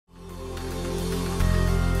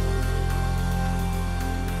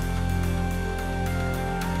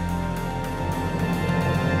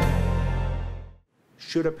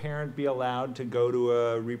should a parent be allowed to go to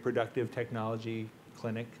a reproductive technology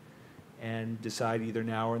clinic and decide either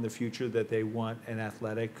now or in the future that they want an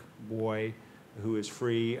athletic boy who is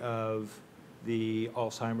free of the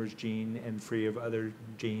Alzheimer's gene and free of other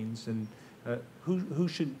genes? And who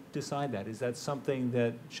should decide that? Is that something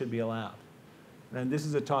that should be allowed? And this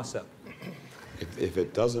is a toss-up. If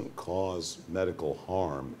it doesn't cause medical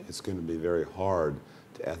harm, it's going to be very hard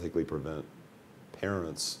to ethically prevent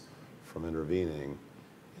parents from intervening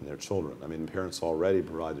in their children. I mean, parents already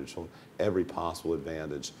provide their children every possible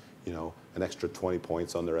advantage. You know, an extra 20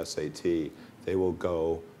 points on their SAT. They will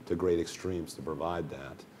go to great extremes to provide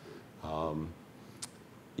that.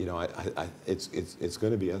 You know, it's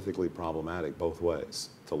going to be ethically problematic both ways,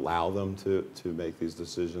 to allow them to make these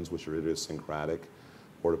decisions which are idiosyncratic,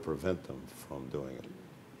 or to prevent them from doing it.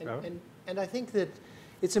 And I think that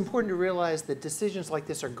it's important to realize that decisions like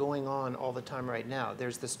this are going on all the time right now.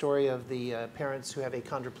 There's the story of the parents who have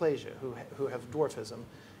achondroplasia, who have dwarfism,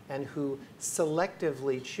 and who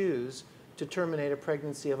selectively choose to terminate a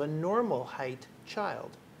pregnancy of a normal height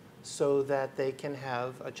child so that they can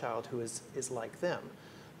have a child who is like them.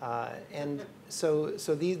 And so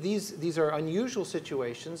these are unusual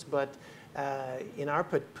situations, but in our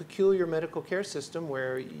peculiar medical care system,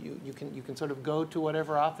 where you can sort of go to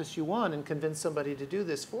whatever office you want and convince somebody to do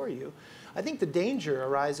this for you, I think the danger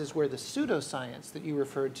arises where the pseudoscience that you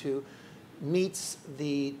referred to meets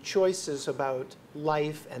the choices about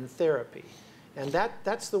life and therapy. And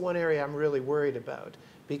that's the one area I'm really worried about,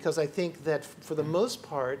 because I think that for the most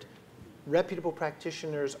part, reputable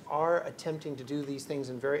practitioners are attempting to do these things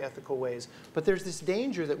in very ethical ways. But there's this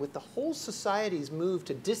danger that with the whole society's move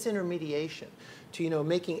to disintermediation, to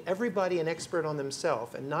making everybody an expert on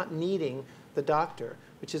themselves and not needing the doctor,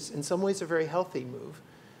 which is in some ways a very healthy move,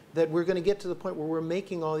 that we're going to get to the point where we're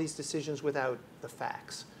making all these decisions without the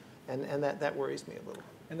facts. And that worries me a little.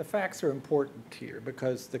 And the facts are important here,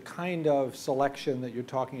 because the kind of selection that you're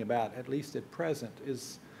talking about, at least at present,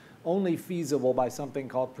 is only feasible by something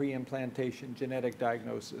called pre-implantation genetic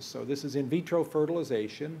diagnosis. So this is in vitro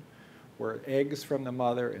fertilization, where eggs from the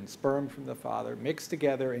mother and sperm from the father mix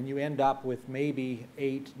together, and you end up with maybe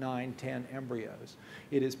 8, 9, 10 embryos.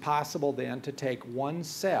 It is possible then to take one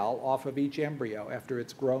cell off of each embryo after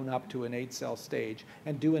it's grown up to an 8-cell stage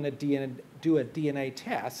and do a DNA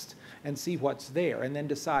test and see what's there, and then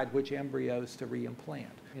decide which embryos to reimplant.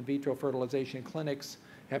 In vitro fertilization clinics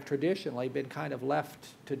have traditionally been kind of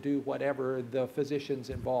left to do whatever the physicians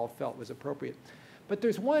involved felt was appropriate. But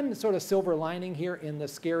there's one sort of silver lining here in the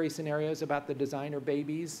scary scenarios about the designer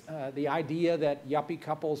babies. The idea that yuppie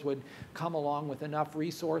couples would come along with enough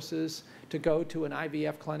resources to go to an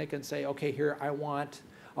IVF clinic and say, okay, here, I want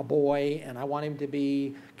a boy, and I want him to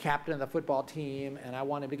be captain of the football team, and I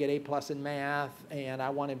want him to get A+ in math, and I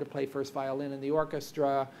want him to play first violin in the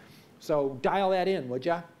orchestra. So dial that in, would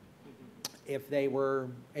ya? If they were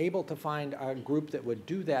able to find a group that would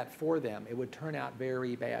do that for them, it would turn out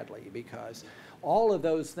very badly, because all of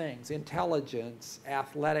those things, intelligence,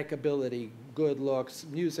 athletic ability, good looks,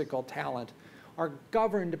 musical talent, are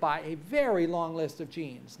governed by a very long list of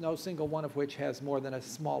genes, no single one of which has more than a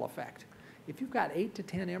small effect. If you've got 8 to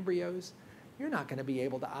 10 embryos, you're not going to be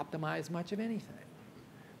able to optimize much of anything.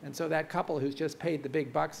 And so that couple who's just paid the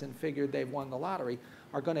big bucks and figured they've won the lottery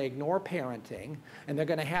are going to ignore parenting, and they're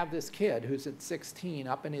going to have this kid who's at 16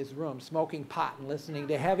 up in his room smoking pot and listening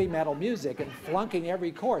to heavy metal music and flunking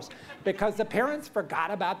every course because the parents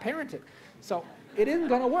forgot about parenting. So it isn't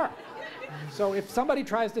going to work. So if somebody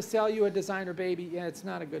tries to sell you a designer baby, yeah, it's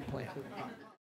not a good plan.